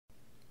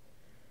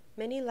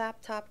Many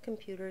laptop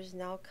computers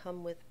now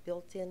come with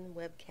built-in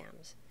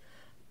webcams.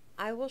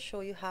 I will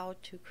show you how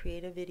to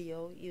create a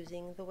video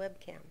using the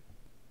webcam.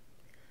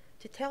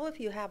 To tell if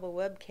you have a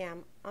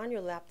webcam on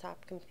your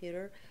laptop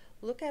computer,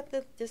 look at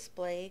the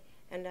display,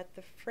 and at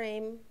the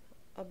frame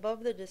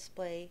above the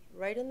display,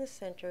 right in the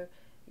center,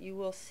 you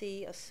will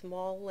see a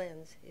small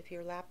lens if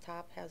your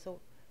laptop has a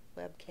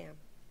webcam.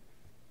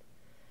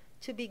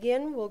 To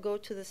begin, we'll go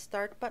to the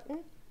Start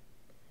button,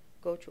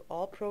 go to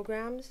All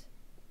Programs,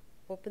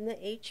 open the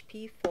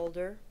HP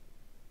folder,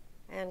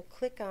 and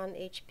click on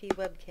HP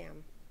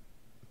Webcam.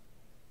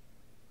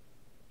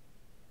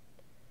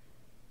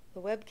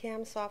 The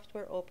webcam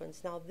software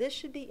opens. Now this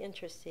should be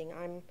interesting.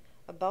 I'm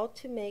about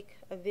to make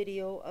a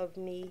video of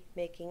me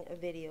making a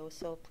video,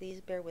 so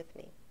please bear with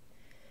me.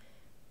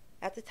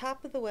 At the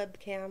top of the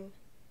webcam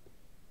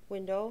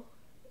window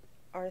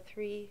are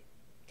three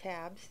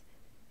tabs.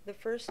 The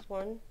first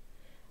one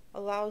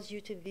allows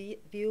you to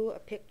view a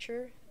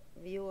picture,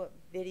 view a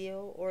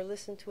video, or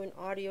listen to an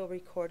audio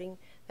recording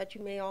that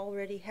you may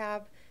already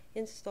have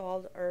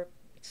installed or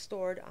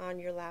stored on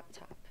your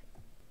laptop.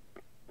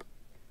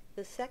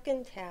 The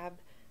second tab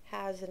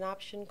has an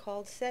option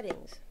called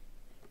Settings.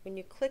 When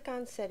you click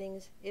on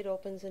Settings, it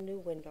opens a new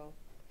window.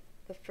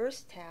 The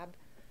first tab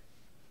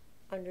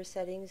under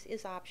Settings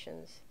is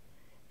Options,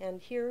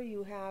 and here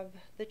you have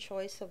the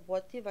choice of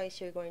what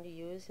device you're going to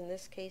use. In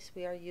this case,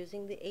 we are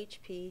using the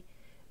HP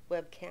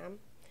webcam.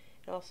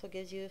 It also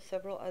gives you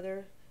several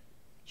other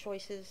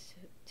choices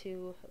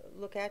to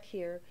look at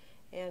here,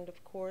 and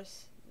of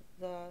course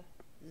the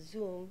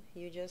zoom,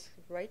 you just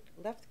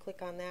left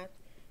click on that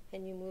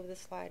and you move the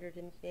slider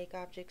to make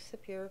objects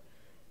appear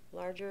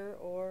larger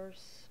or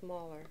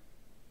smaller.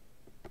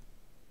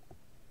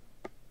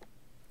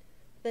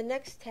 The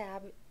next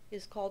tab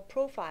is called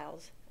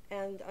Profiles,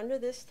 and under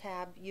this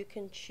tab you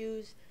can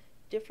choose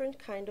different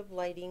kind of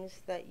lightings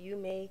that you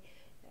may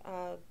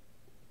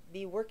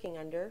be working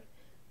under,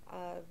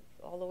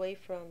 all the way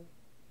from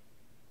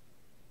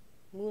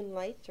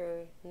moonlight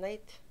or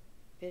night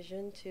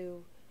vision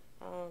to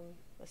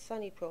a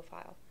sunny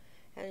profile,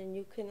 and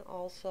you can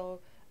also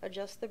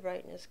adjust the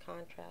brightness,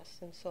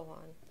 contrast, and so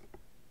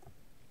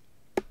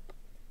on.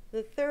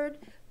 The third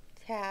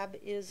tab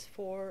is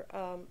for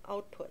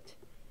output,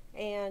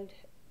 and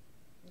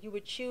you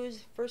would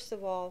choose first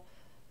of all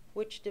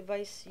which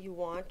device you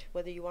want,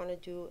 whether you want to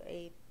do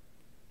a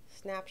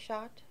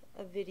snapshot,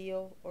 a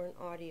video, or an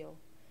audio.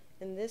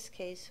 In this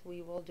case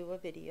we will do a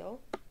video.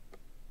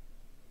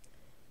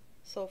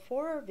 So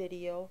for our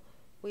video,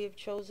 we have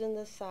chosen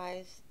the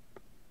size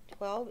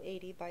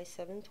 1280 by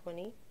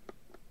 720,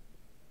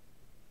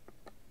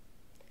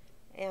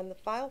 and the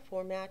file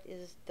format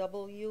is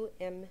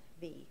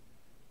WMV.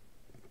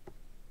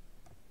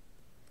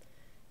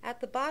 At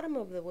the bottom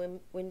of the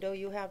window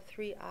you have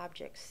three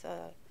objects: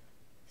 a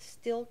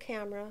still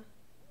camera,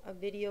 a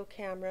video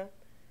camera,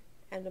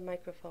 and a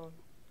microphone.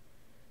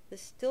 The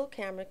still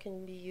camera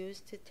can be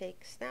used to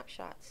take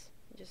snapshots.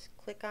 Just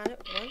click on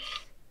it once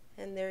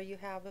and there you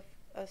have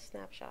a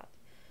snapshot.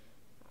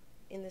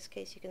 In this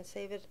case you can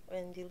save it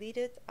and delete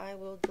it. I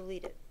will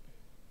delete it.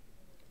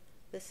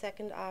 The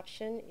second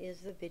option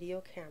is the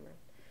video camera.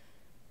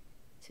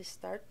 To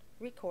start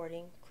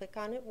recording, click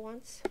on it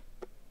once.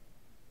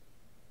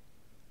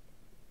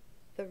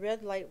 The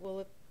red light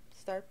will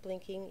start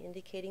blinking,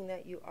 indicating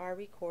that you are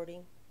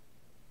recording,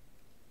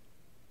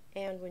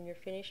 and when you're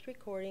finished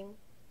recording,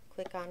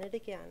 click on it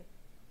again.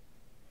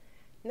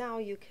 Now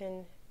you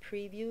can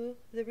preview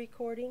the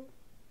recording,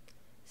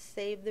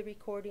 save the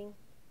recording,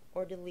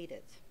 or delete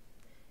it.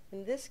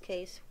 In this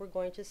case, we're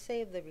going to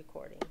save the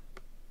recording.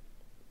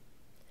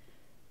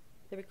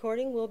 The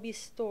recording will be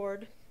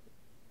stored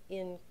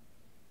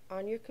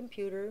on your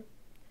computer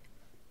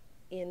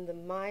in the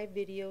My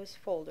Videos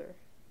folder.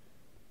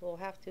 We'll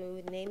have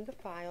to name the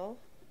file,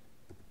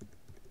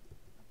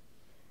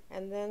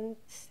 and then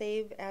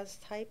save as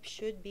type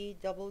should be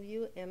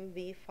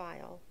WMV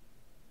file,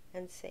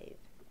 and save.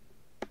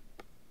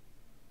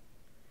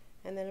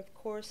 And then of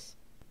course,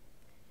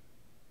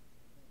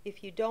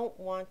 if you don't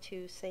want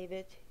to save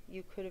it,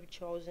 you could have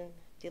chosen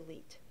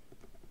delete.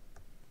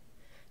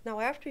 Now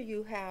after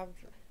you have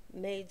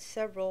made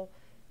several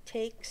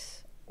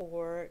takes,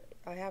 or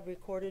I have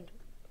recorded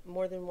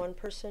more than one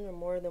person or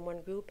more than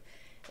one group,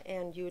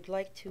 and you would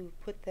like to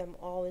put them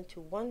all into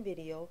one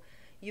video,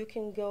 you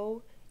can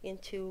go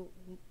into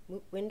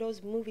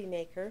Windows Movie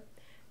Maker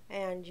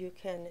and you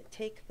can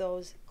take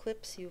those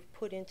clips you've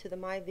put into the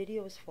My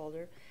Videos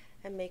folder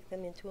and make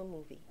them into a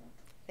movie.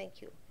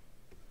 Thank you.